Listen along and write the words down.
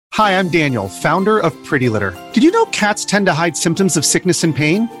Hi, I'm Daniel, founder of Pretty Litter. Did you know cats tend to hide symptoms of sickness and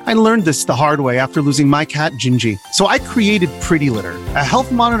pain? I learned this the hard way after losing my cat, Gingy. So I created Pretty Litter, a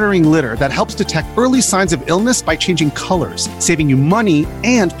health monitoring litter that helps detect early signs of illness by changing colors, saving you money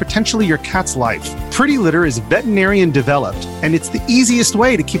and potentially your cat's life. Pretty Litter is veterinarian developed, and it's the easiest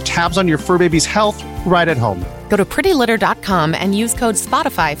way to keep tabs on your fur baby's health right at home. Go to prettylitter.com and use code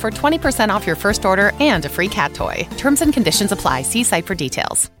SPOTIFY for 20% off your first order and a free cat toy. Terms and conditions apply. See site for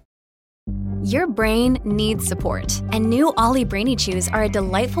details. Your brain needs support, and new Ollie Brainy Chews are a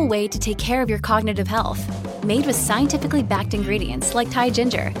delightful way to take care of your cognitive health. Made with scientifically backed ingredients like Thai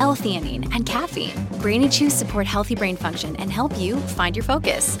ginger, L-theanine, and caffeine, Brainy Chews support healthy brain function and help you find your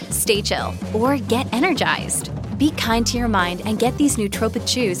focus, stay chill, or get energized. Be kind to your mind and get these nootropic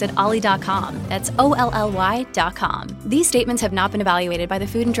chews at ollie.com. That's OLLY.com. These statements have not been evaluated by the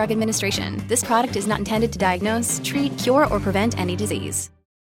Food and Drug Administration. This product is not intended to diagnose, treat, cure, or prevent any disease.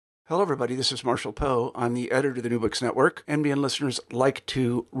 Hello, everybody. This is Marshall Poe. I'm the editor of the New Books Network. NBN listeners like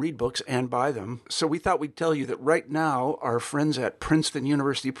to read books and buy them. So we thought we'd tell you that right now, our friends at Princeton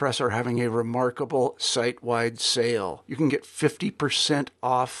University Press are having a remarkable site-wide sale. You can get 50%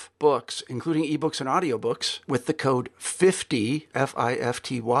 off books, including ebooks and audiobooks, with the code 50,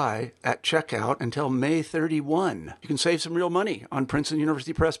 F-I-F-T-Y, at checkout until May 31. You can save some real money on Princeton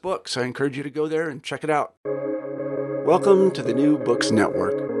University Press books. I encourage you to go there and check it out. Welcome to the New Books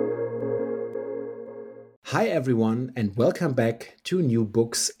Network. Hi everyone, and welcome back to New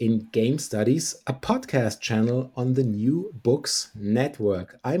Books in Game Studies, a podcast channel on the New Books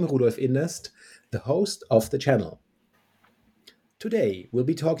Network. I'm Rudolf Inderst, the host of the channel. Today we'll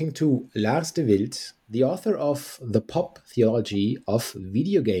be talking to Lars de Wildt, the author of The Pop Theology of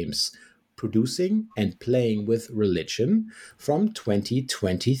Videogames, Producing and Playing with Religion from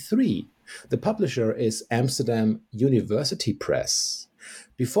 2023. The publisher is Amsterdam University Press.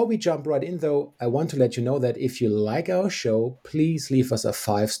 Before we jump right in, though, I want to let you know that if you like our show, please leave us a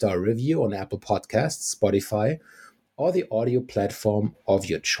 5-star review on Apple Podcasts, Spotify, or the audio platform of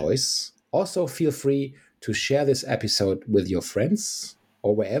your choice. Also, feel free to share this episode with your friends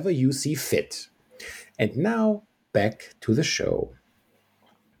or wherever you see fit. And now, back to the show.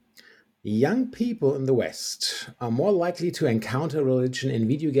 Young people in the West are more likely to encounter religion in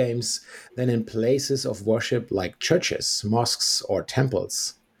video games than in places of worship like churches, mosques, or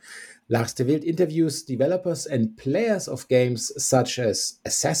temples. Lars de Wildt interviews developers and players of games such as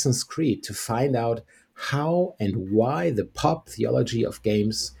Assassin's Creed to find out how and why the pop theology of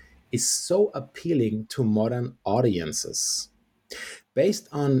games is so appealing to modern audiences. Based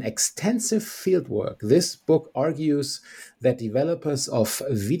on extensive fieldwork, this book argues that developers of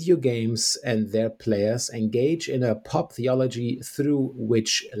video games and their players engage in a pop theology through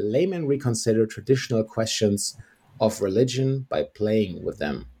which laymen reconsider traditional questions of religion by playing with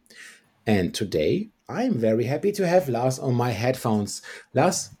them. And today, I'm very happy to have Lars on my headphones.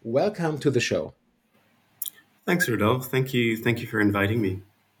 Lars, welcome to the show. Thanks, Rudolf. Thank you for inviting me.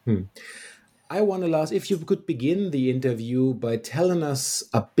 I wonder, Lars, if you could begin the interview by telling us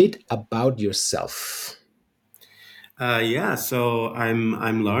a bit about yourself. So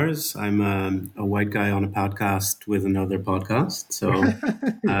I'm Lars. I'm a white guy on a podcast with another podcast. So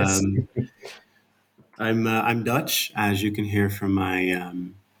Yes. I'm Dutch, as you can hear from my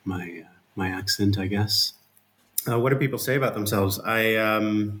my accent, I guess. What do people say about themselves?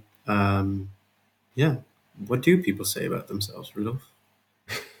 What do people say about themselves, Rudolf?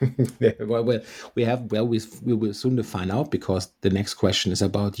 Yeah, we will soon find out, because the next question is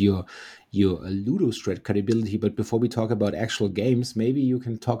about your Ludostrat credibility. But before we talk about actual games, maybe you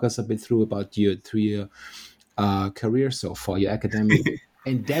can talk us a bit through about your 3-year career so far, your academic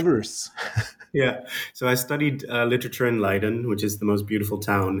endeavors. Yeah, so I studied literature in Leiden, which is the most beautiful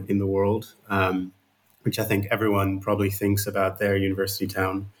town in the world, which I think everyone probably thinks about their university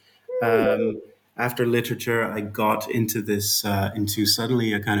town. After literature, I got into into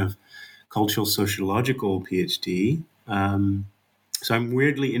suddenly a kind of cultural sociological PhD. So I'm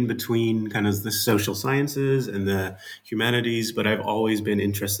weirdly in between kind of the social sciences and the humanities, but I've always been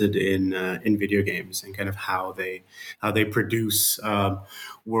interested in video games and kind of how they produce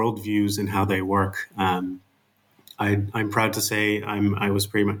worldviews and how they work. I'm proud to say I was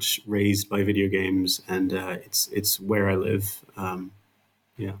pretty much raised by video games, and it's where I live.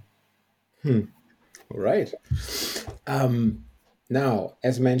 All right. Now,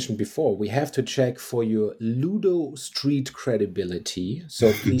 as mentioned before, we have to check for your Ludo Street credibility.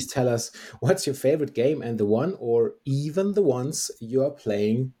 So please tell us, what's your favorite game and the one or even the ones you are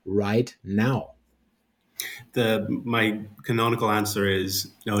playing right now? My canonical answer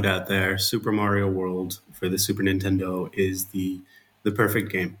is, no doubt there, Super Mario World for the Super Nintendo is the the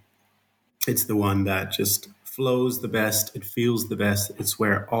perfect game. It's the one that just flows the best. It feels the best. It's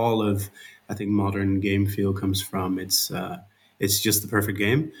where all of, I think, modern game feel comes from. It's just the perfect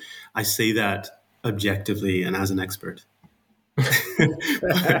game. I say that objectively and as an expert.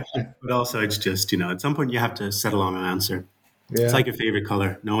 but also it's just, at some point you have to settle on an answer. Yeah. It's like your favorite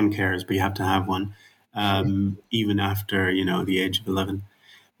color. No one cares, but you have to have one, even after, the age of 11.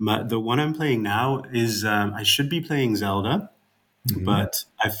 The one I'm playing now is, I should be playing Zelda, but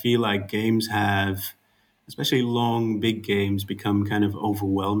I feel like games have, especially long, big games, become kind of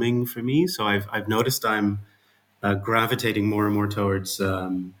overwhelming for me. So I've noticed I'm gravitating more and more towards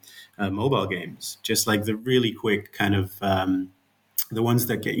mobile games, just like the really quick kind of the ones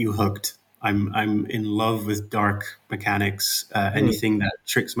that get you hooked. I'm in love with dark mechanics. Anything that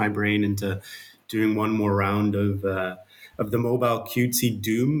tricks my brain into doing one more round of the mobile cutesy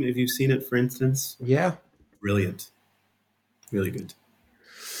Doom, if you've seen it, for instance. Yeah, brilliant, really good.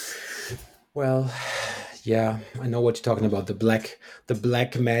 Well, yeah, I know what you're talking about. The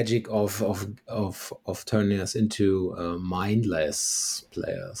black magic of turning us into mindless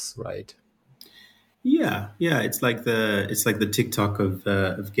players, right? Yeah. It's like the TikTok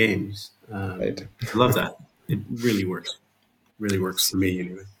of games. Right. I love that. It really works. Really works for me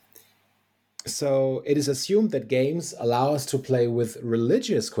anyway. So it is assumed that games allow us to play with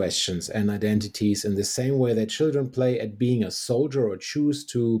religious questions and identities in the same way that children play at being a soldier or choose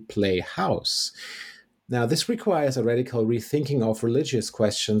to play house. Now, this requires a radical rethinking of religious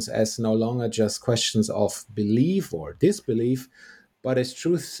questions as no longer just questions of belief or disbelief, but as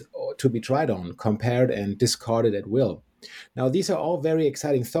truths to be tried on, compared, and discarded at will. Now, these are all very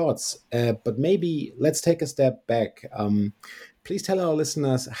exciting thoughts, but maybe let's take a step back. Please tell our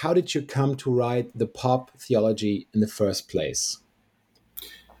listeners, how did you come to write the pop theology in the first place?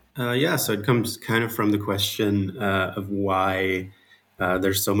 So it comes kind of from the question of why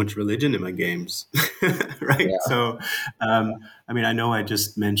there's so much religion in my games, right? Yeah. So, I know I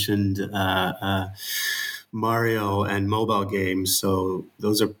just mentioned Mario and mobile games, so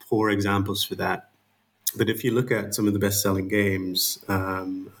those are poor examples for that. But if you look at some of the best-selling games,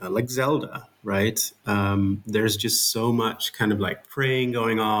 like Zelda, right? There's just so much kind of like praying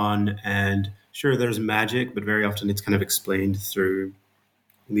going on, and sure, there's magic, but very often it's kind of explained through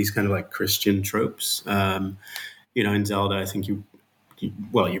these kind of like Christian tropes. In Zelda, I think you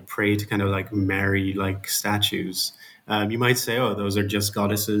pray to kind of like marry like statues. You might say, oh, those are just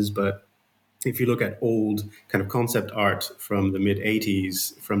goddesses, but if you look at old kind of concept art from the mid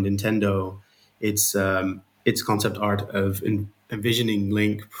 80s from Nintendo, it's concept art of envisioning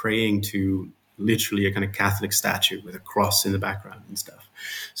Link praying to literally a kind of Catholic statue with a cross in the background and stuff.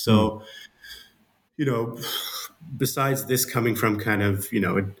 So, besides this coming from kind of,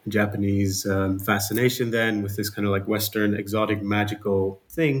 a Japanese fascination then with this kind of like Western exotic magical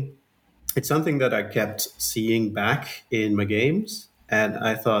thing, it's something that I kept seeing back in my games. And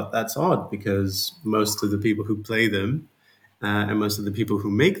I thought that's odd because most of the people who play them and most of the people who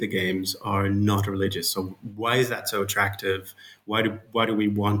make the games are not religious. So why is that so attractive? Why do we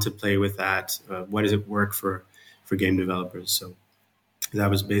want to play with that? Why does it work for game developers? So that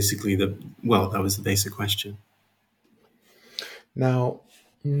was basically the basic question. Now,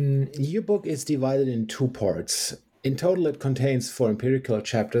 your book is divided in two parts. In total, it contains four empirical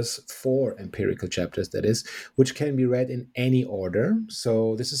chapters, that is, which can be read in any order.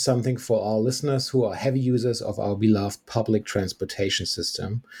 So this is something for all listeners who are heavy users of our beloved public transportation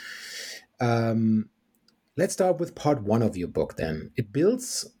system. Let's start with part one of your book then. It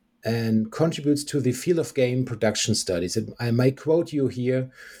builds and contributes to the field of game production studies. I might quote you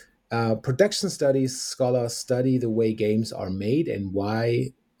here. Production studies scholars study the way games are made and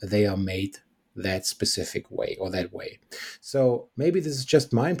why they are made that specific way or that way. So maybe this is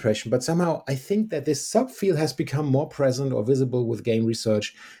just my impression, but somehow I think that this subfield has become more present or visible with game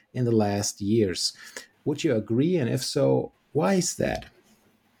research in the last years. Would you agree? And if so, why is that?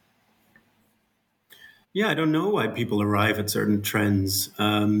 Yeah, I don't know why people arrive at certain trends.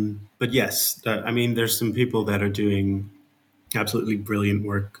 But yes, there's some people that are doing absolutely brilliant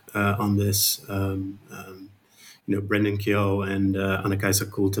work on this. Brendan Keogh and Anna-Kaisa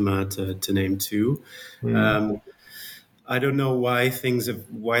Kultema, to name two. I don't know why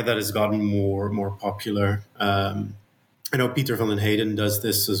that has gotten more popular. I know Peter van den Hayden does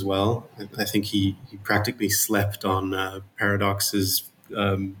this as well. I think he practically slept on Paradox's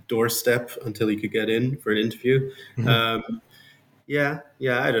doorstep until he could get in for an interview. I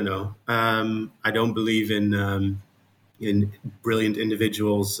don't know. I don't believe in brilliant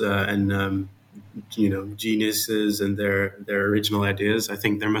individuals and geniuses and their original ideas. I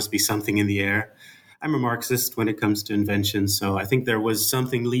think there must be something in the air. I'm a Marxist when it comes to invention, so I think there was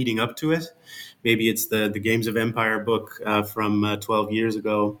something leading up to it. Maybe it's the Games of Empire book from 12 years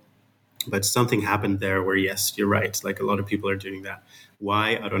ago, but something happened there where, yes, you're right. Like a lot of people are doing that.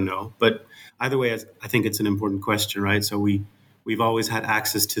 Why? I don't know. But either way, I think it's an important question, right? So we've always had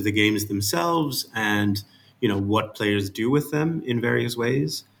access to the games themselves and, what players do with them in various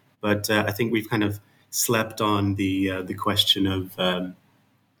ways. But I think we've kind of slept on the question of, of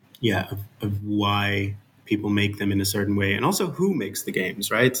why people make them in a certain way, and also who makes the games,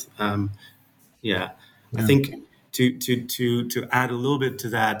 right? I think to add a little bit to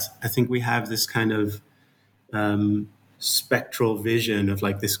that, I think we have this kind of spectral vision of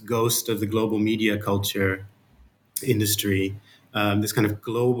like this ghost of the global media culture industry, this kind of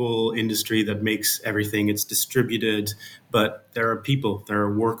global industry that makes everything. It's distributed, but there are people, there are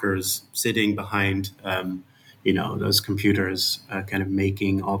workers sitting behind, those computers, kind of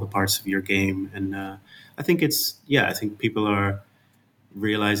making all the parts of your game. And I think I think people are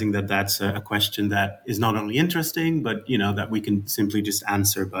realizing that that's a question that is not only interesting, but that we can simply just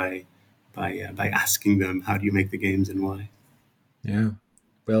answer by asking them, how do you make the games and why? Yeah.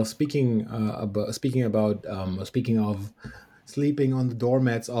 Well, speaking of sleeping on the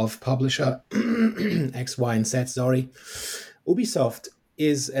doormats of publisher X, Y, and Z, Ubisoft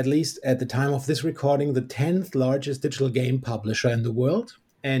is, at least at the time of this recording, the 10th largest digital game publisher in the world.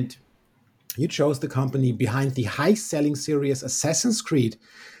 And you chose the company behind the high-selling series Assassin's Creed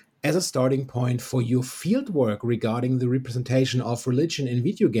as a starting point for your fieldwork regarding the representation of religion in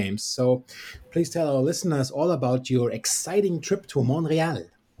video games. So please tell our listeners all about your exciting trip to Montreal.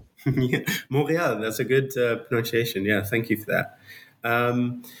 Yeah, Montreal, that's a good pronunciation. Yeah, thank you for that.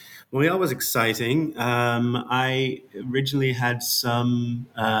 Montreal was exciting. I originally had some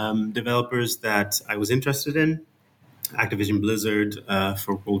developers that I was interested in. Activision Blizzard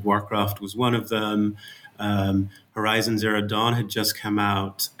for World of Warcraft was one of them. Horizon Zero Dawn had just come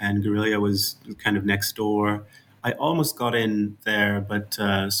out, and Guerrilla was kind of next door. I almost got in there, but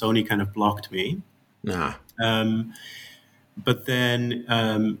Sony kind of blocked me. But then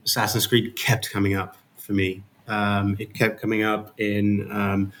Assassin's Creed kept coming up for me. It kept coming up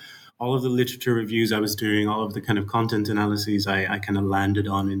in all of the literature reviews I was doing, all of the kind of content analyses I kind of landed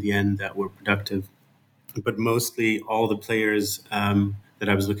on in the end that were productive. But mostly all the players that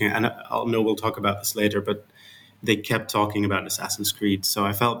I was looking at, and I'll know we'll talk about this later, but they kept talking about Assassin's Creed. So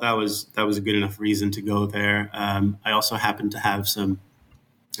I felt that was a good enough reason to go there. I also happened to have some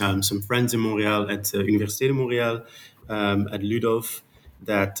friends in Montreal at Université de Montréal, at Ludov,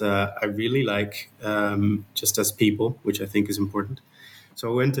 that I really like, just as people, which I think is important. So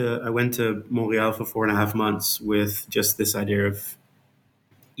I went to Montreal for 4.5 months with just this idea of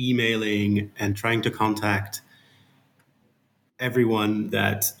emailing and trying to contact everyone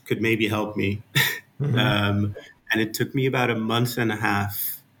that could maybe help me. Mm-hmm. And it took me about 1.5 months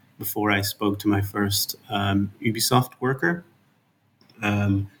before I spoke to my first Ubisoft worker.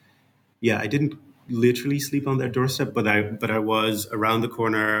 I didn't literally sleep on their doorstep, but I was around the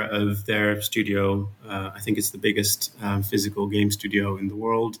corner of their studio. I think it's the biggest physical game studio in the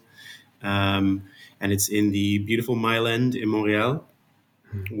world. And it's in the beautiful Mile End in Montreal,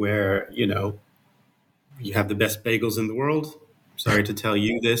 where, you have the best bagels in the world. Sorry to tell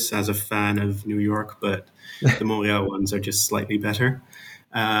you this as a fan of New York, but the Montreal ones are just slightly better.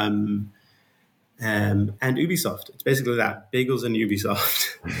 And Ubisoft, it's basically that, bagels and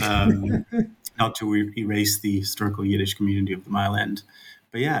Ubisoft. Not to erase the historical Yiddish community of the Mile End.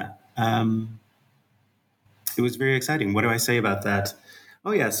 But it was very exciting. What do I say about that?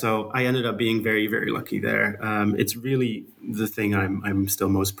 Oh yeah, so I ended up being very, very lucky there. It's really the thing I'm still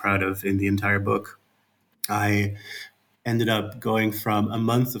most proud of in the entire book. I ended up going from a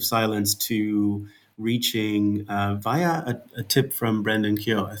month of silence to reaching, via a tip from Brendan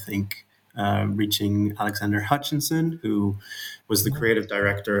Keogh, I think, reaching Alexander Hutchinson, who was the creative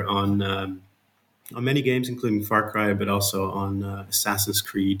director on many games, including Far Cry, but also on Assassin's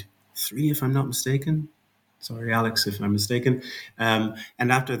Creed 3, if I'm not mistaken. Sorry, Alex, if I'm mistaken. And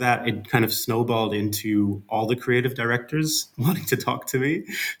after that, it kind of snowballed into all the creative directors wanting to talk to me.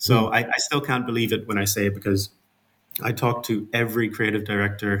 So I still can't believe it when I say it, because I talked to every creative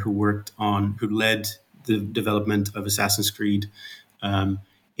director who led the development of Assassin's Creed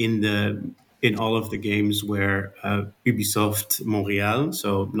in all of the games where Ubisoft Montreal,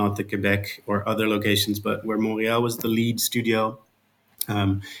 so not the Quebec or other locations, but where Montreal was the lead studio,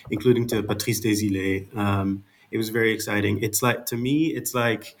 including to Patrice Desilets. It was very exciting. To me, it's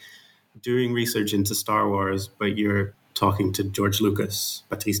like doing research into Star Wars, but you're talking to George Lucas,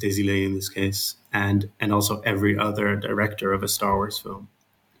 Patrice Desilets in this case, and also every other director of a Star Wars film.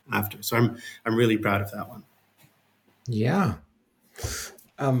 after. So I'm really proud of that one. Yeah.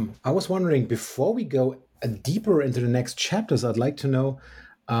 I was wondering, before we go deeper into the next chapters, I'd like to know,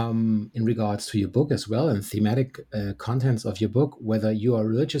 in regards to your book as well and thematic contents of your book, whether you are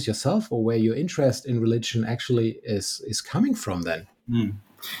religious yourself or where your interest in religion actually is coming from then.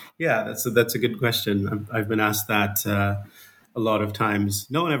 Yeah, that's a good question. I've been asked that a lot of times.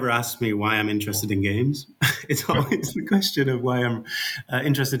 No one ever asks me why I'm interested in games. It's always the question of why I'm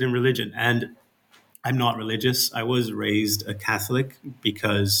interested in religion. And I'm not religious. I was raised a Catholic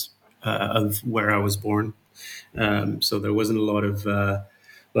because of where I was born. So there wasn't a lot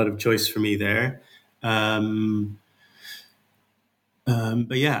of choice for me there. But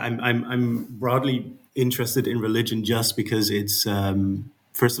yeah, I'm broadly interested in religion just because it's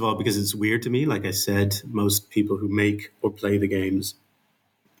first of all because it's weird to me. Like I said, most people who make or play the games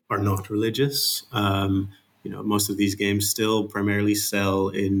are not religious. Most of these games still primarily sell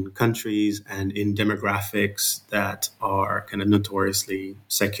in countries and in demographics that are kind of notoriously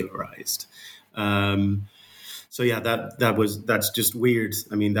secularized. So yeah, that's just weird.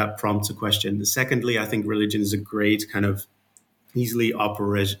 I mean, that prompts a question. Secondly, I think religion is a great kind of easily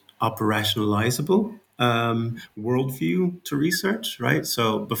operationalizable worldview to research, right?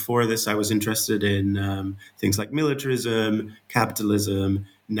 So before this, I was interested in things like militarism, capitalism,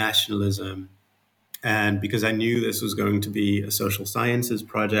 nationalism. And because I knew this was going to be a social sciences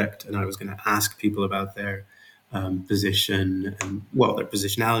project and I was going to ask people about their position and, well, their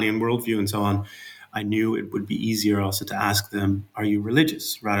positionality and worldview and so on, I knew it would be easier also to ask them, are you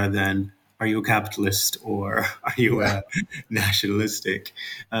religious, rather than, are you a capitalist or are you nationalistic?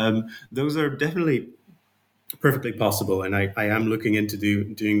 Those are definitely perfectly possible. And I am looking into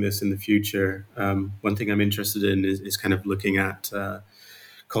doing this in the future. One thing I'm interested in is kind of looking at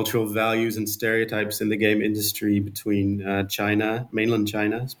cultural values and stereotypes in the game industry between China, mainland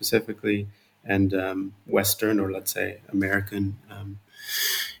China specifically, and Western, or let's say American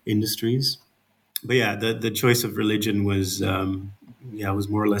industries. But yeah, the choice of religion was was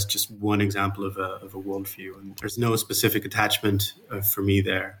more or less just one example of a worldview, and there's no specific attachment for me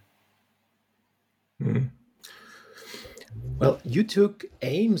there. Well, you took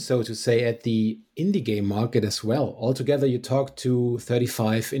aim, so to say, at the indie game market as well. Altogether, you talked to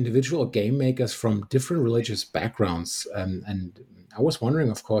 35 individual game makers from different religious backgrounds, and I was wondering,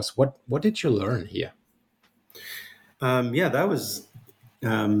 of course, what did you learn here? That was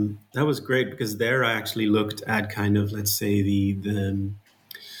great, because there I actually looked at kind of, let's say,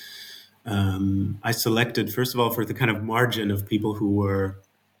 I selected, first of all, for the kind of margin of people who were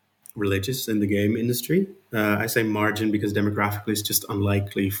religious in the game industry. I say margin because demographically it's just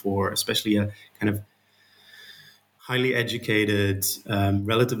unlikely for, especially a kind of highly educated,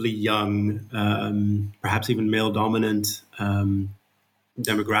 relatively young, perhaps even male dominant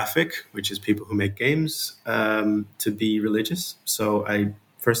demographic, which is people who make games, to be religious. So I,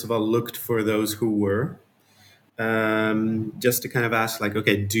 first of all, looked for those who were, just to kind of ask, like,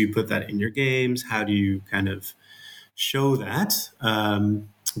 okay, do you put that in your games? How do you kind of show that?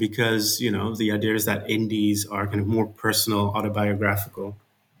 Because, the idea is that indies are kind of more personal, autobiographical,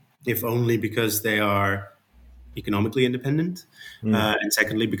 if only because they are economically independent. And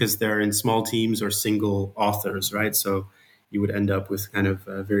secondly, because they're in small teams or single authors, right? So you would end up with kind of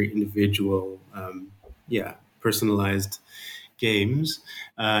very individual, personalized games.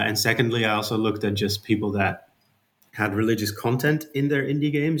 And secondly, I also looked at just people that had religious content in their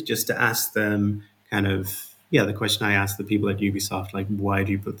indie games, just to ask them kind of, the question I asked the people at Ubisoft, like, why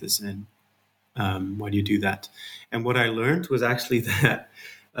do you put this in? Why do you do that? And what I learned was actually that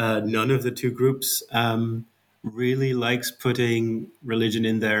none of the two groups really likes putting religion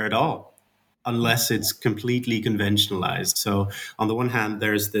in there at all, unless it's completely conventionalized. So on the one hand,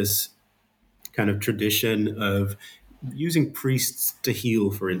 there's this kind of tradition of using priests to heal,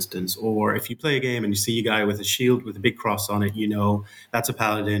 for instance, or if you play a game and you see a guy with a shield with a big cross on it, that's a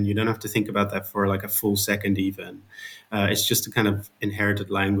paladin. You don't have to think about that for like a full second even. It's just a kind of inherited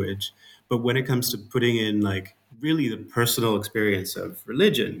language. But when it comes to putting in like really the personal experience of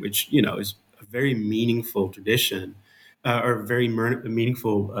religion, which, is a very meaningful tradition, or very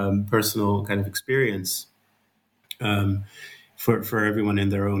meaningful personal kind of experience for everyone in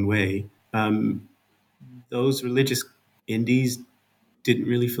their own way, those religious indies didn't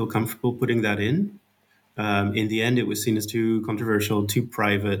really feel comfortable putting that in. In the end, it was seen as too controversial, too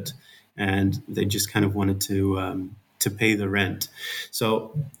private, and they just kind of wanted to pay the rent.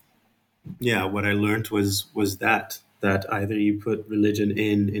 So, what I learned was that either you put religion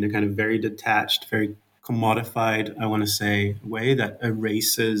in a kind of very detached, very commodified, I want to say, way that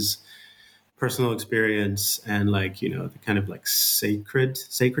erases personal experience and like, the kind of like sacredness,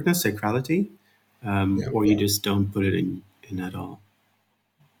 sacrality, or you just don't put it in at all.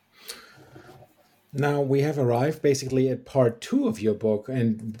 Now we have arrived basically at part 2 of your book,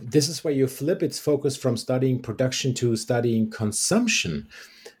 and this is where you flip its focus from studying production to studying consumption.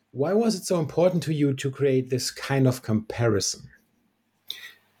 Why was it so important to you to create this kind of comparison?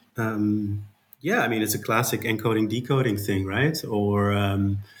 Yeah, I mean, it's a classic encoding decoding thing, right? Or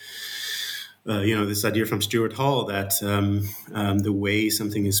this idea from Stuart Hall that the way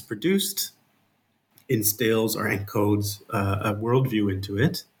something is produced instills or encodes a worldview into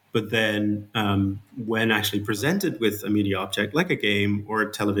it. But then when actually presented with a media object like a game or a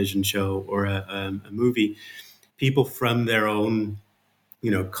television show or a movie, people from their own,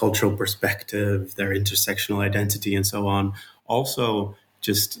 cultural perspective, their intersectional identity and so on, also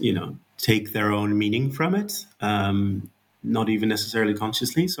just, take their own meaning from it, not even necessarily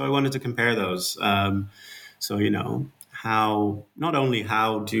consciously. So I wanted to compare those. How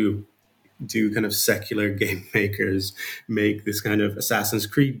do kind of secular game makers make this kind of Assassin's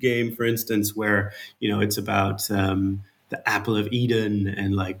Creed game, for instance, where, it's about the apple of Eden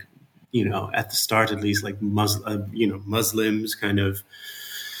and like, at the start, at least, like Muslims kind of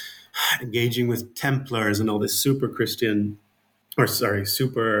engaging with Templars and all this super kind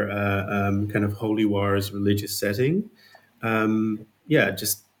of holy wars religious setting.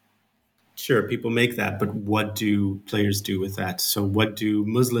 Sure, people make that, but what do players do with that? So what do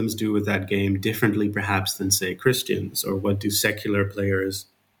Muslims do with that game differently, perhaps, than, say, Christians? Or what do secular players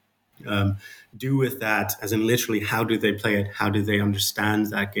do with that? As in, literally, how do they play it? How do they understand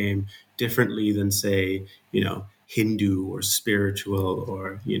that game differently than, say, Hindu or spiritual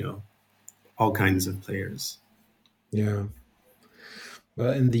or, all kinds of players? Yeah.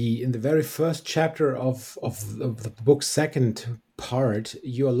 Well, in the very first chapter of the book's second part,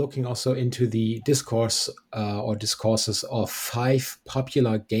 you are looking also into the discourse or discourses of 5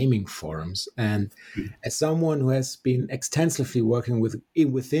 popular gaming forums. And as someone who has been extensively working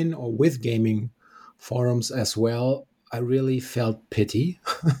within or with gaming forums as well, I really felt pity.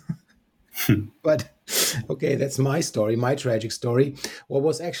 But okay, that's my story, my tragic story. What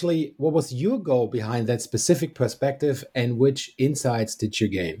was your goal behind that specific perspective, and which insights did you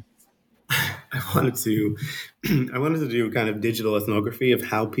gain? I wanted to do kind of digital ethnography of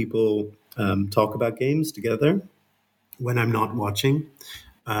how people talk about games together when I'm not watching.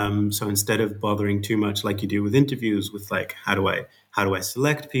 So instead of bothering too much, like you do with interviews, with like how do I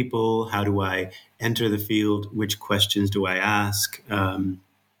select people, how do I enter the field, which questions do I ask?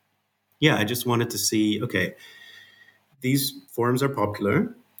 I just wanted to see, okay, these forums are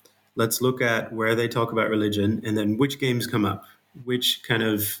popular. Let's look at where they talk about religion and then which games come up, which kind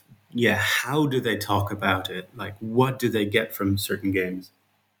of, how do they talk about it? Like, what do they get from certain games?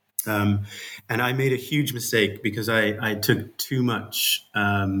 And I made a huge mistake because I took too much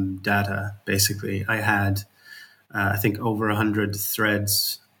data, basically. I had, I think, over 100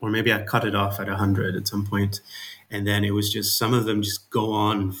 threads, or maybe I cut it off at 100 at some point. And then it was just, some of them just go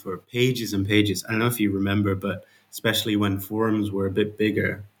on for pages and pages. I don't know if you remember, but especially when forums were a bit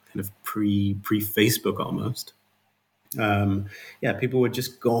bigger, kind of pre-Facebook almost. People would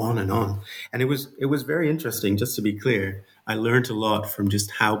just go on. And it was very interesting, just to be clear. I learned a lot from just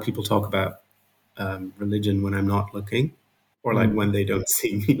how people talk about religion when I'm not looking, or like when they don't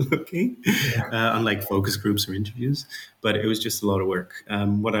see me looking, unlike focus groups or interviews. But it was just a lot of work.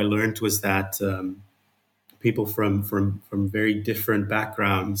 What I learned was that people from very different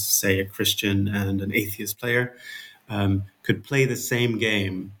backgrounds, say a Christian and an atheist player, could play the same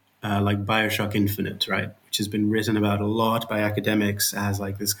game, like BioShock Infinite, right? Which has been written about a lot by academics as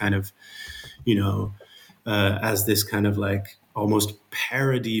like this kind of, as this kind of like almost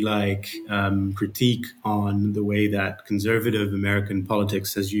parody-like critique on the way that conservative American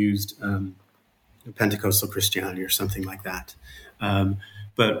politics has used Pentecostal Christianity or something like that.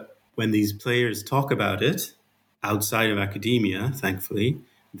 But when these players talk about it outside of academia, thankfully,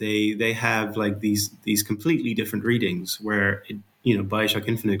 they have like these completely different readings where BioShock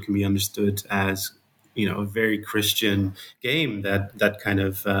Infinite can be understood as a very Christian game that kind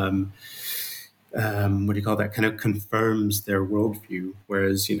of kind of confirms their worldview,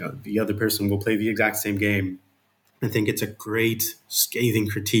 whereas the other person will play the exact same game and think it's a great scathing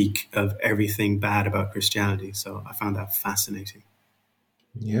critique of everything bad about Christianity. So I found that fascinating.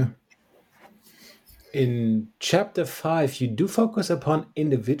 Yeah. In chapter 5, you do focus upon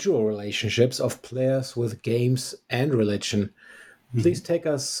individual relationships of players with games and religion. Please take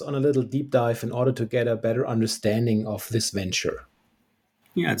us on a little deep dive in order to get a better understanding of this venture.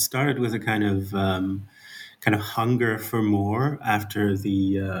 Yeah, it started with a kind of kind of hunger for more after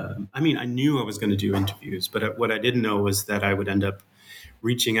I knew I was going to do interviews, but what I didn't know was that I would end up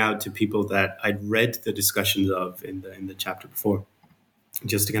reaching out to people that I'd read the discussions of in the chapter before,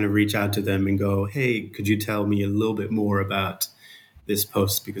 just to kind of reach out to them and go, hey, could you tell me a little bit more about this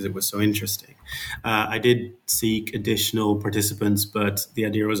post because it was so interesting. I did seek additional participants, but the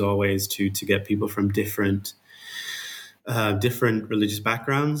idea was always to get people from different religious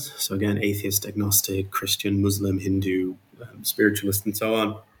backgrounds. So again, atheist, agnostic, Christian, Muslim, Hindu, spiritualist, and so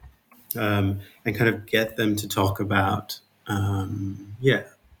on, and kind of get them to talk about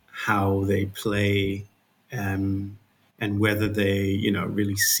how they play. And whether they,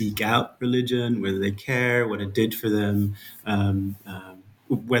 really seek out religion, whether they care, what it did for them,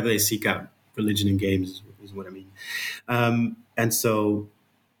 whether they seek out religion in games is what I mean. And so,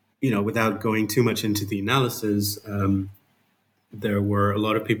 without going too much into the analysis, there were a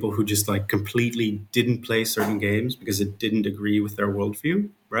lot of people who just completely didn't play certain games because it didn't agree with their worldview,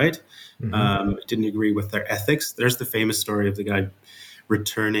 right? Mm-hmm. It didn't agree with their ethics. There's the famous story of the guy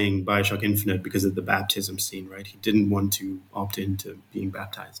returning BioShock Infinite because of the baptism scene, right? He didn't want to opt into being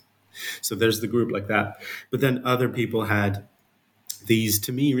baptized. So there's the group like that. But then other people had these,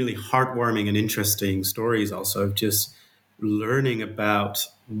 to me, really heartwarming and interesting stories also of just learning about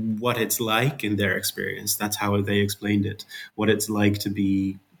what it's like in their experience. That's how they explained it. What it's like to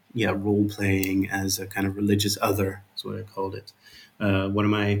be, role-playing as a kind of religious other, is what I called it. One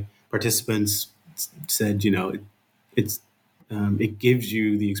of my participants said, it gives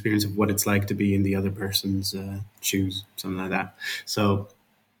you the experience of what it's like to be in the other person's shoes, something like that. So,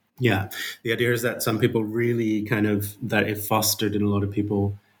 the idea is that some people really that it fostered in a lot of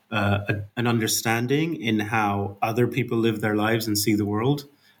people an understanding in how other people live their lives and see the world,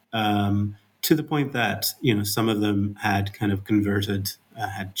 to the point that, some of them had kind of converted,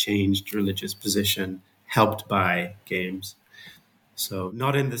 had changed religious position, helped by games. So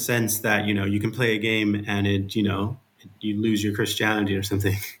not in the sense that, you can play a game and you lose your Christianity or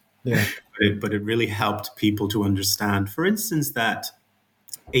something. Yeah. but it really helped people to understand, for instance, that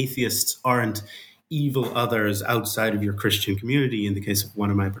atheists aren't evil others outside of your Christian community, in the case of one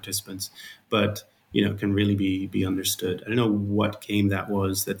of my participants, but, can really be understood. I don't know what game that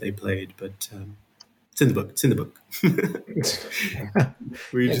was that they played, but it's in the book. It's in the book.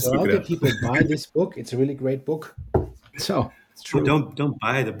 So how do people buy this book? It's a really great book. So it's true. Don't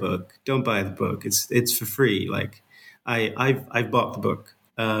buy the book. Don't buy the book. It's for free. I've bought the book,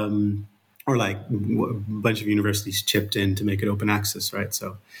 or a bunch of universities chipped in to make it open access, right?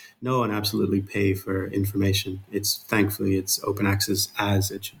 So no one absolutely pay for information. Thankfully it's open access as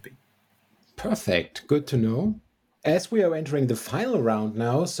it should be. Perfect. Good to know. As we are entering the final round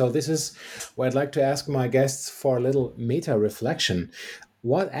now, so this is where I'd like to ask my guests for a little meta reflection.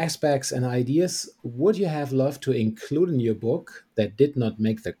 What aspects and ideas would you have loved to include in your book that did not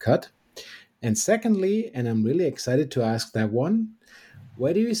make the cut? And secondly, and I'm really excited to ask that one,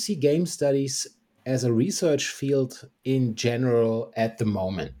 where do you see game studies as a research field in general at the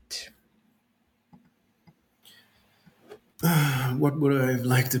moment? What would I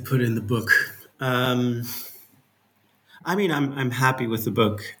like to put in the book? I'm happy with the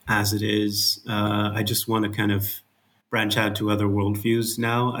book as it is. I just want to kind of branch out to other worldviews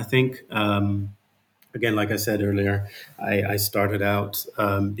now, I think. Again, like I said earlier, I started out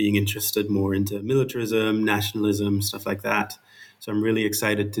being interested more into militarism, nationalism, stuff like that. So I'm really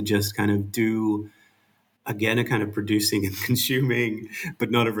excited to just kind of do, again, a kind of producing and consuming,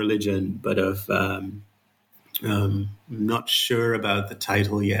 but not of religion, but of, I'm not sure about the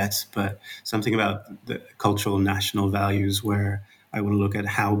title yet, but something about the cultural national values, where I want to look at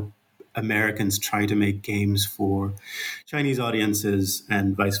how Americans try to make games for Chinese audiences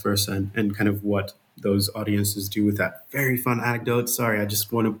and vice versa, and kind of what those audiences do with that. Very fun anecdote. Sorry, I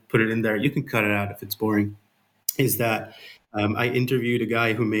just want to put it in there. You can cut it out if it's boring. Is that I interviewed a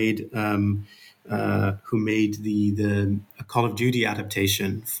guy who made the Call of Duty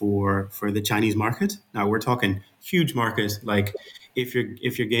adaptation for the Chinese market. Now we're talking huge market. Like if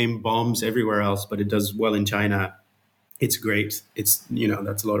your game bombs everywhere else, but it does well in China, it's great. It's,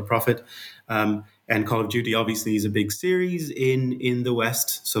 that's a lot of profit. And Call of Duty obviously is a big series in the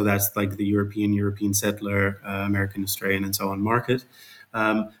West. So that's like the European settler, American, Australian, and so on market.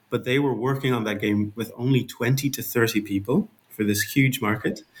 But they were working on that game with only 20 to 30 people for this huge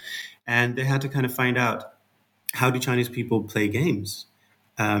market. And they had to kind of find out, how do Chinese people play games?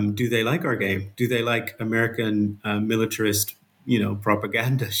 Do they like our game? Do they like American militarist,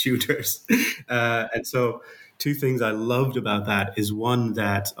 propaganda shooters? And so two things I loved about that is, one,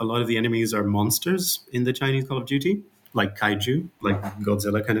 that a lot of the enemies are monsters in the Chinese Call of Duty, like kaiju, like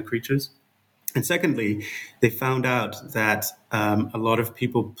Godzilla kind of creatures. And secondly, they found out that a lot of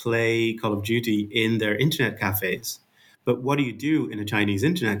people play Call of Duty in their internet cafes. But what do you do in a Chinese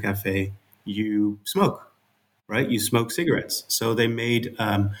internet cafe? You smoke, right? You smoke cigarettes. So they made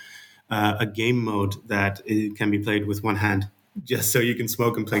a game mode that it can be played with one hand, just so you can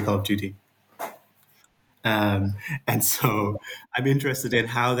smoke and play Call of Duty. And so I'm interested in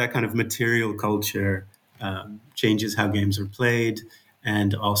how that kind of material culture changes how games are played,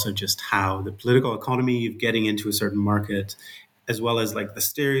 and also just how the political economy of getting into a certain market, as well as like the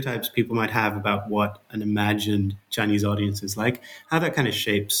stereotypes people might have about what an imagined Chinese audience is like, how that kind of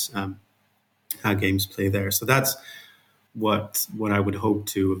shapes how games play there. So that's what I would hope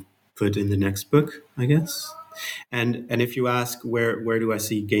to put in the next book, I guess. And if you ask where do I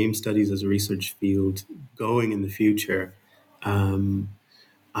see game studies as a research field going in the future,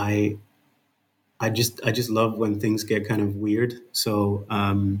 I just love when things get kind of weird. So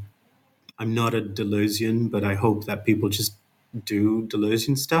I'm not a Deleuzian, but I hope that people just do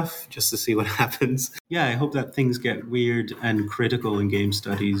Deleuzian stuff just to see what happens. Yeah, I hope that things get weird and critical in game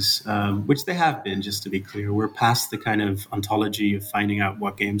studies, which they have been, just to be clear. We're past the kind of ontology of finding out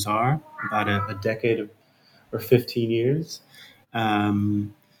what games are, about a decade or 15 years.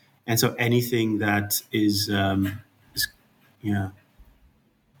 And so anything that is yeah.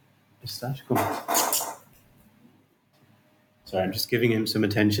 Is that cool? Sorry, I'm just giving him some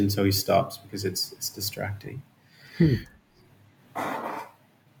attention so he stops because it's distracting.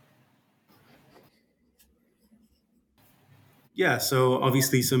 Yeah, so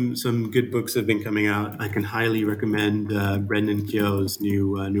obviously some good books have been coming out. I can highly recommend Brendan Keogh's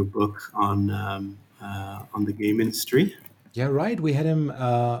new book on the game industry. Yeah, right. We had him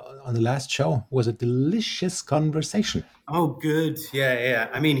on the last show. It was a delicious conversation. Oh, good. Yeah.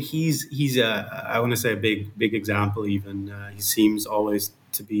 I mean, he's I want to say a big example. Even he seems always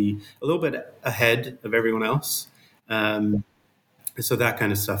to be a little bit ahead of everyone else. So that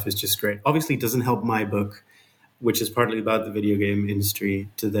kind of stuff is just great. Obviously, it doesn't help my book, which is partly about the video game industry,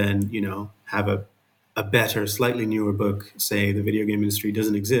 to then have a better, slightly newer book say the video game industry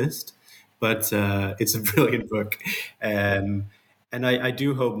doesn't exist. But it's a brilliant book. And I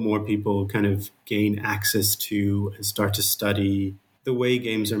do hope more people kind of gain access to and start to study the way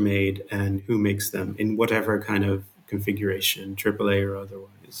games are made and who makes them in whatever kind of configuration, AAA or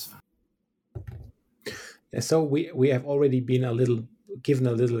otherwise. So we have already been given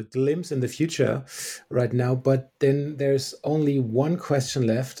a little glimpse in the future right now, but then there's only one question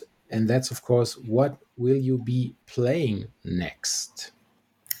left, and that's, of course, what will you be playing next?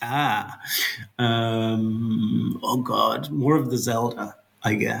 Oh God, more of the Zelda,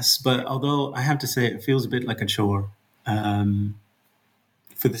 I guess. But although I have to say it feels a bit like a chore,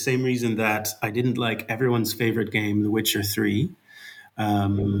 for the same reason that I didn't like everyone's favorite game, The Witcher 3.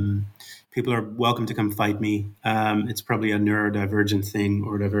 People are welcome to come fight me. It's probably a neurodivergent thing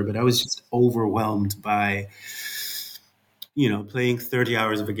or whatever, but I was just overwhelmed by playing 30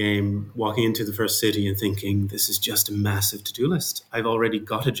 hours of a game, walking into the first city and thinking, this is just a massive to-do list. I've already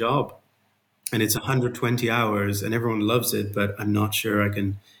got a job and it's 120 hours and everyone loves it, but I'm not sure I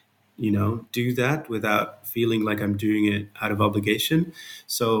can, do that without feeling like I'm doing it out of obligation.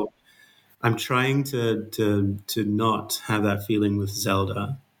 So I'm trying to not have that feeling with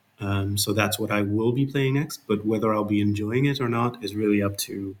Zelda. So that's what I will be playing next, but whether I'll be enjoying it or not is really up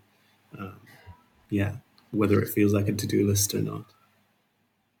to, whether it feels like a to-do list or not.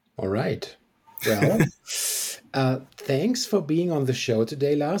 All right. Well, thanks for being on the show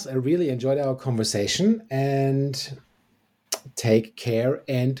today, Lars. I really enjoyed our conversation, and take care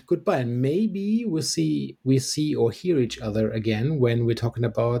and goodbye. And maybe we see or hear each other again when we're talking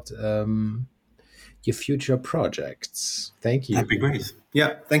about your future projects. Thank you. That'd be great.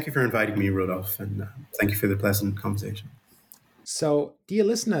 Yeah. Thank you for inviting me, Rudolph, and thank you for the pleasant conversation. So, dear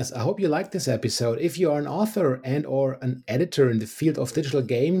listeners, I hope you liked this episode. If you are an author and or an editor in the field of digital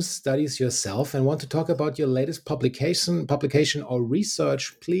games studies yourself and want to talk about your latest publication or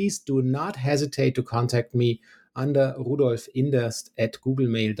research, please do not hesitate to contact me under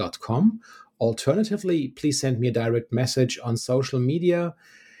rudolfinderst@googlemail.com. Alternatively, please send me a direct message on social media.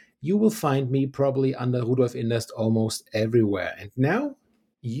 You will find me probably under Rudolf Inderst almost everywhere. And now,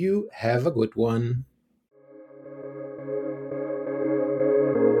 you have a good one.